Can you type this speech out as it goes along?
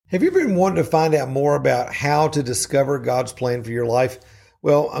Have you been wanting to find out more about how to discover God's plan for your life?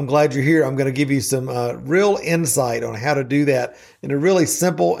 Well, I'm glad you're here. I'm going to give you some real insight on how to do that in a really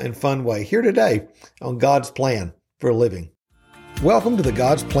simple and fun way here today on God's Plan for Living. Welcome to the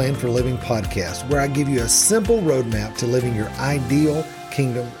God's Plan for Living podcast, where I give you a simple roadmap to living your ideal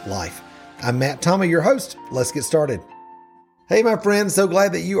kingdom life. I'm Matt Tommey, your host. Let's get started. Hey, my friends, so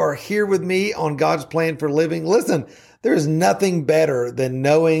glad that you are here with me on God's Plan for Living. Listen, there is nothing better than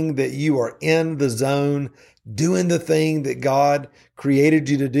knowing that you are in the zone, doing the thing that God created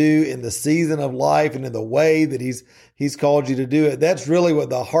you to do in the season of life and in the way that He's called you to do it. That's really what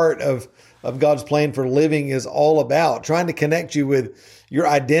the heart of God's plan for living is all about, trying to connect you with your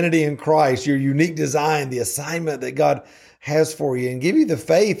identity in Christ, your unique design, the assignment that God has for you, and give you the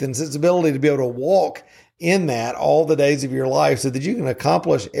faith and sensibility to be able to walk in that all the days of your life so that you can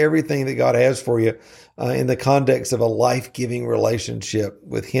accomplish everything that God has for you in the context of a life-giving relationship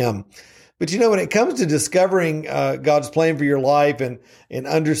with Him. But when it comes to discovering God's plan for your life and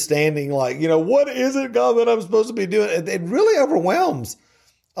understanding, what is it, God, that I'm supposed to be doing? It really overwhelms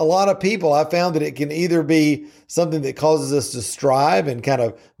a lot of people. I found that it can either be something that causes us to strive and kind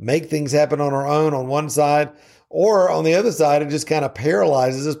of make things happen on our own on one side, or on the other side, it just kind of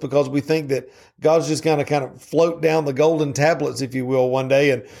paralyzes us because we think that God's just going to kind of float down the golden tablets, if you will, one day.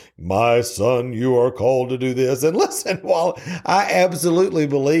 And my son, you are called to do this. And listen, while I absolutely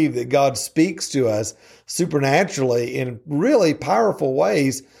believe that God speaks to us supernaturally in really powerful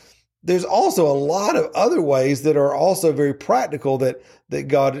ways, there's also a lot of other ways that are also very practical that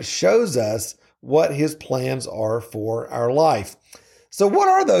God shows us what His plans are for our life. So what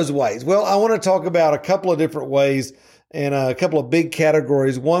are those ways? Well, I want to talk about a couple of different ways and a couple of big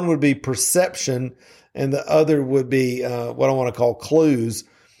categories. One would be perception, and the other would be what I want to call clues.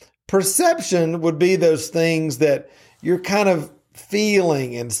 Perception would be those things that you're kind of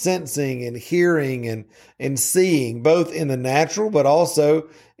feeling and sensing and hearing and seeing, both in the natural but also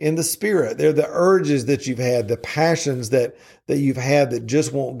in the spirit. They're the urges that you've had, the passions that you've had that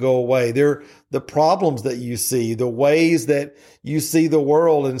just won't go away. They're the problems that you see, the ways that you see the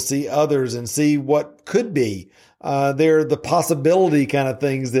world and see others and see what could be. They're the possibility kind of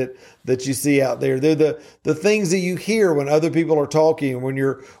things that you see out there. They're the things that you hear when other people are talking, when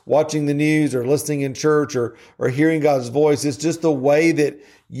you're watching the news or listening in church or hearing God's voice. It's just the way that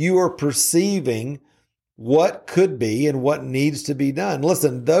you are perceiving what could be and what needs to be done.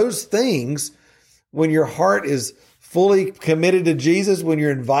 Listen, those things, when your heart is fully committed to Jesus, when you're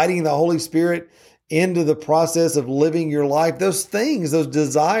inviting the Holy Spirit into the process of living your life, those things, those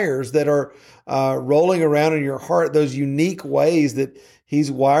desires that are rolling around in your heart, those unique ways that He's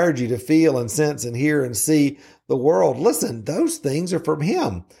wired you to feel and sense and hear and see the world. Listen, those things are from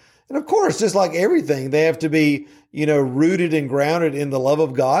Him. And of course, just like everything, they have to be, rooted and grounded in the love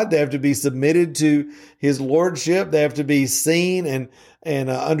of God. They have to be submitted to His lordship. They have to be seen and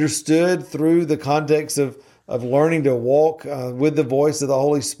understood through the context of learning to walk with the voice of the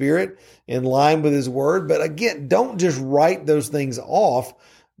Holy Spirit in line with His word. But again, don't just write those things off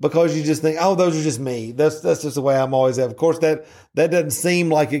because you just think, oh, those are just me. That's just the way I'm always at. Of course, that doesn't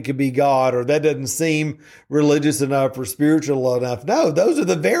seem like it could be God, or that doesn't seem religious enough or spiritual enough. No, those are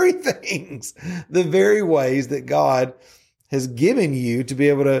the very things, the very ways that God has given you to be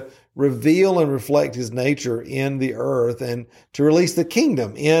able to reveal and reflect His nature in the earth and to release the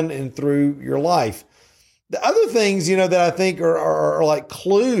kingdom in and through your life. The other things, that I think are like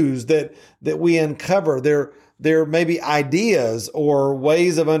clues that we uncover. They're maybe ideas or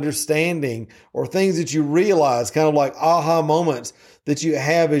ways of understanding or things that you realize, kind of like aha moments that you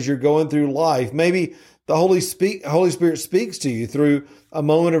have as you're going through life. Maybe the Holy Spirit speaks to you through a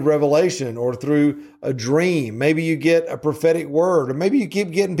moment of revelation or through a dream. Maybe you get a prophetic word, or maybe you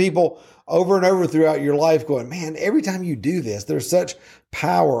keep getting people over and over throughout your life going, man, every time you do this, there's such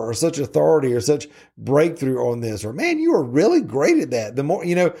power or such authority or such breakthrough on this, or man, you are really great at that. The more,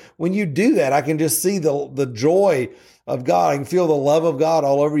 when you do that, I can just see the joy of God. I can feel the love of God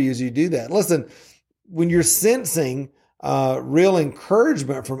all over you as you do that. Listen, when you're sensing real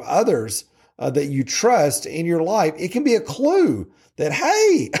encouragement from others that you trust in your life, it can be a clue that,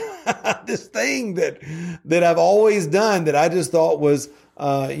 hey, this thing that I've always done that I just thought was,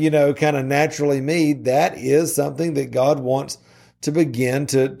 kind of naturally me, that is something that God wants to begin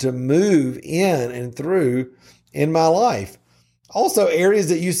to move in and through in my life. Also, areas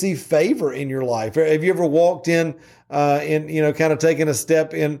that you see favor in your life. Have you ever walked in, kind of taken a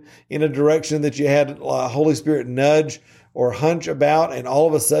step in a direction that you had a Holy Spirit nudge or hunch about, and all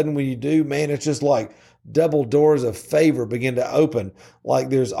of a sudden when you do, man, it's just like double doors of favor begin to open. Like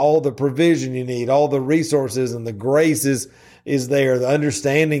there's all the provision you need, all the resources and the grace is is there, the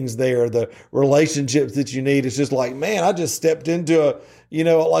understanding's there, the relationships that you need. It's just like, man, I just stepped into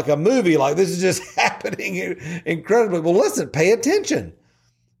like a movie. Like this is just happening incredibly. Well, listen, pay attention,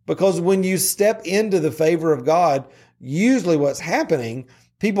 because when you step into the favor of God, usually what's happening,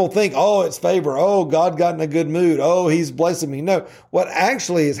 people think, oh, it's favor. Oh, God got in a good mood. Oh, he's blessing me. No, what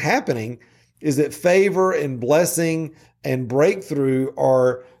actually is happening is that favor and blessing and breakthrough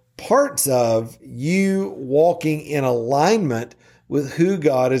are parts of you walking in alignment with who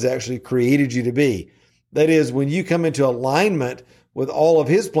God has actually created you to be. That is, when you come into alignment with all of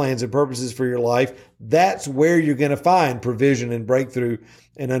his plans and purposes for your life, that's where you're going to find provision and breakthrough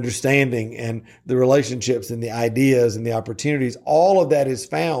and understanding and the relationships and the ideas and the opportunities. All of that is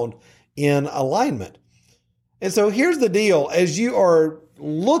found in alignment. And so here's the deal. As you are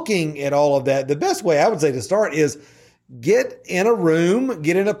looking at all of that, the best way I would say to start is get in a room,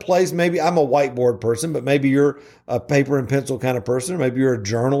 get in a place. Maybe I'm a whiteboard person, but maybe you're a paper and pencil kind of person, or maybe you're a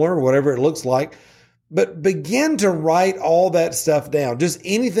journaler, whatever it looks like. But begin to write all that stuff down. Just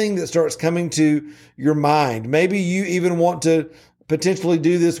anything that starts coming to your mind. Maybe you even want to potentially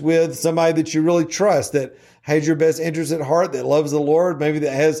do this with somebody that you really trust, that has your best interest at heart, that loves the Lord, maybe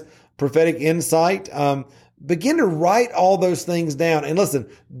that has prophetic insight. Begin to write all those things down. And listen,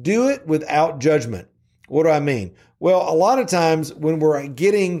 do it without judgment. What do I mean? Well, a lot of times when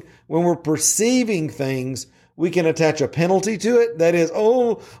we're perceiving things, we can attach a penalty to it. That is,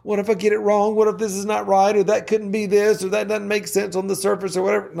 oh, what if I get it wrong? What if this is not right? Or that couldn't be this, or that doesn't make sense on the surface, or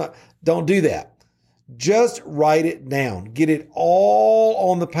whatever. No, don't do that. Just write it down. Get it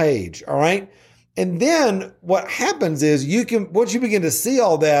all on the page. All right. And then what happens is once you begin to see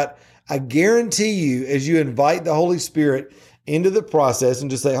all that, I guarantee you, as you invite the Holy Spirit into the process and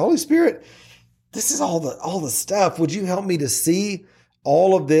just say, Holy Spirit, this is all the stuff. Would you help me to see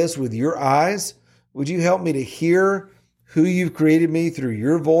all of this with your eyes? Would you help me to hear who you've created me through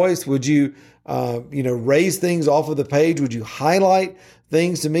your voice? Would you, raise things off of the page? Would you highlight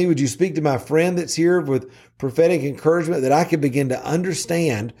things to me? Would you speak to my friend that's here with prophetic encouragement, that I can begin to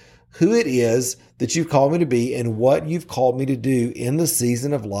understand who it is that you've called me to be and what you've called me to do in the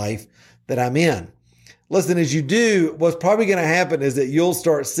season of life that I'm in? Listen, as you do, what's probably going to happen is that you'll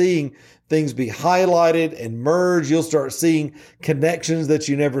start seeing things be highlighted and merge. You'll start seeing connections that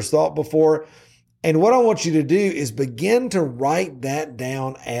you never thought before. And what I want you to do is begin to write that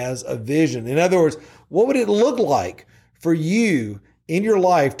down as a vision. In other words, what would it look like for you in your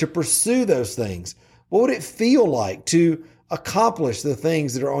life to pursue those things? What would it feel like to accomplish the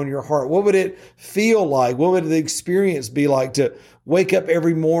things that are on your heart? What would it feel like? What would the experience be like to wake up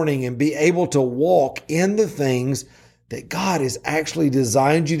every morning and be able to walk in the things that God has actually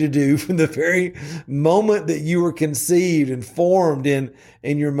designed you to do from the very moment that you were conceived and formed in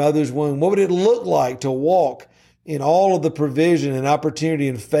your mother's womb? What would it look like to walk in all of the provision and opportunity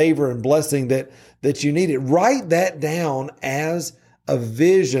and favor and blessing that you needed? Write that down as a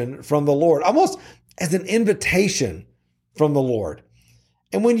vision from the Lord, almost as an invitation from the Lord.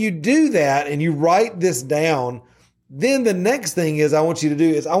 And when you do that and you write this down, then the next thing I want you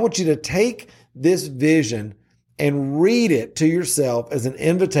to take this vision and read it to yourself as an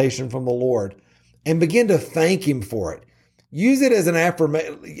invitation from the Lord and begin to thank him for it. Use it as an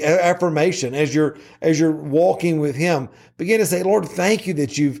affirmation as you're walking with him. Begin to say, Lord, thank you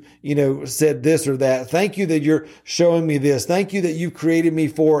that you've, said this or that. Thank you that you're showing me this. Thank you that you've created me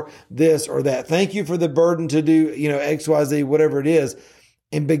for this or that. Thank you for the burden to do, X, Y, Z, whatever it is.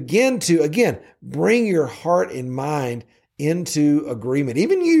 And begin to, again, bring your heart and mind into agreement.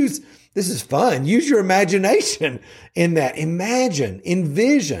 Even this is fun. Use your imagination in that.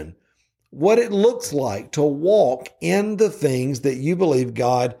 Envision what it looks like to walk in the things that you believe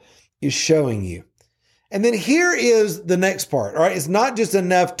God is showing you. And then here is the next part. All right. It's not just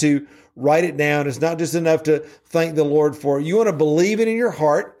enough to write it down. It's not just enough to thank the Lord for it. You want to believe it in your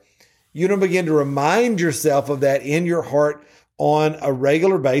heart. You want to begin to remind yourself of that in your heart on a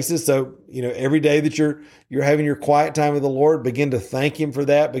regular basis. So, every day that you're having your quiet time with the Lord, begin to thank him for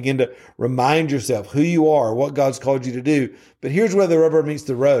that. Begin to remind yourself who you are, what God's called you to do. But here's where the rubber meets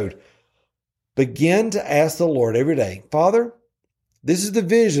the road. Begin to ask the Lord every day, Father, this is the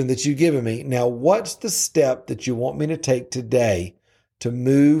vision that you've given me. Now, what's the step that you want me to take today to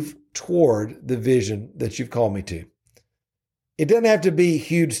move toward the vision that you've called me to? It doesn't have to be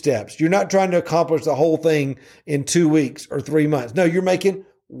huge steps. You're not trying to accomplish the whole thing in 2 weeks or 3 months. No, you're making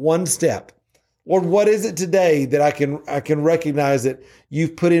one step. Lord, what is it today that I can recognize that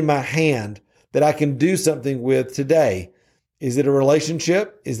you've put in my hand that I can do something with today? Is it a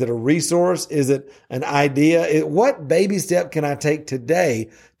relationship? Is it a resource? Is it an idea? What baby step can I take today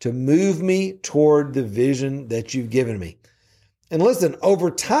to move me toward the vision that you've given me? And listen,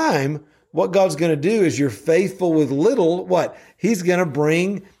 over time, what God's going to do is you're faithful with little, what? He's going to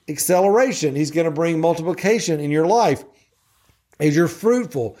bring acceleration. He's going to bring multiplication in your life. As you're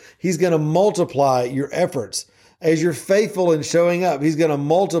fruitful, He's going to multiply your efforts. As you're faithful in showing up, He's going to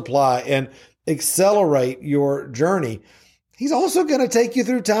multiply and accelerate your journey. He's also going to take you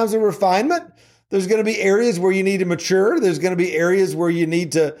through times of refinement. There's going to be areas where you need to mature. There's going to be areas where you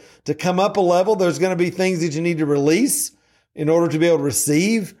need to come up a level. There's going to be things that you need to release in order to be able to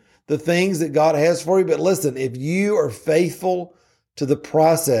receive the things that God has for you. But listen, if you are faithful to the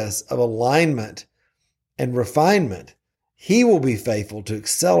process of alignment and refinement, He will be faithful to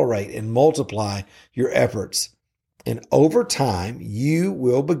accelerate and multiply your efforts. And over time, you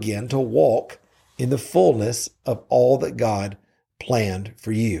will begin to walk in the fullness of all that God planned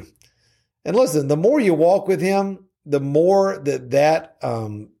for you. And listen, the more you walk with Him, the more that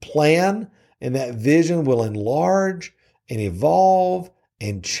plan and that vision will enlarge and evolve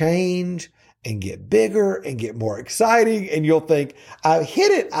and change and get bigger and get more exciting. And you'll think, I've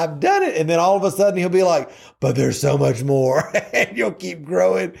hit it, I've done it. And then all of a sudden He'll be like, but there's so much more. And you'll keep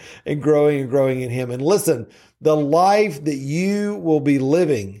growing and growing and growing in Him. And listen, the life that you will be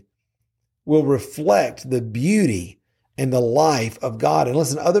living will reflect the beauty and the life of God. And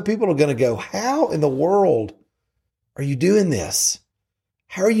listen, other people are going to go, how in the world are you doing this?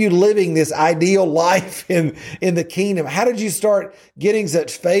 How are you living this ideal life in the kingdom? How did you start getting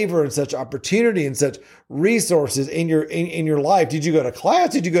such favor and such opportunity and such resources in your life? Did you go to class?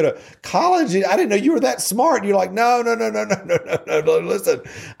 Did you go to college? I didn't know you were that smart. You're like, no. Listen,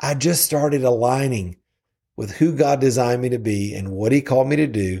 I just started aligning with who God designed me to be and what He called me to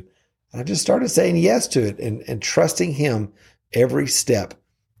do. I just started saying yes to it and trusting Him every step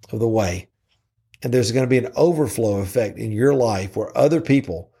of the way. And there's going to be an overflow effect in your life where other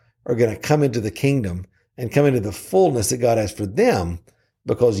people are going to come into the kingdom and come into the fullness that God has for them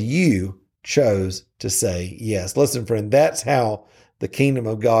because you chose to say yes. Listen, friend, that's how the kingdom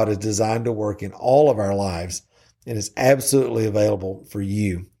of God is designed to work in all of our lives, and it's absolutely available for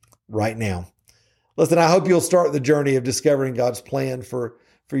you right now. Listen, I hope you'll start the journey of discovering God's plan for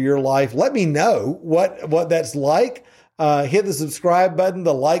your life. Let me know what that's like. Hit the subscribe button,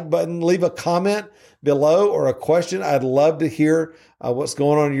 the like button, leave a comment below or a question. I'd love to hear what's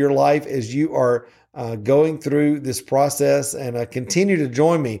going on in your life as you are going through this process, and continue to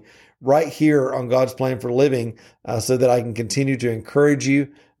join me right here on God's Plan for Living so that I can continue to encourage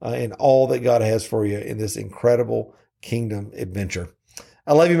you in all that God has for you in this incredible kingdom adventure.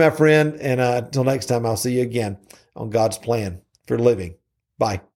 I love you, my friend. And until next time, I'll see you again on God's Plan for Living. Bye.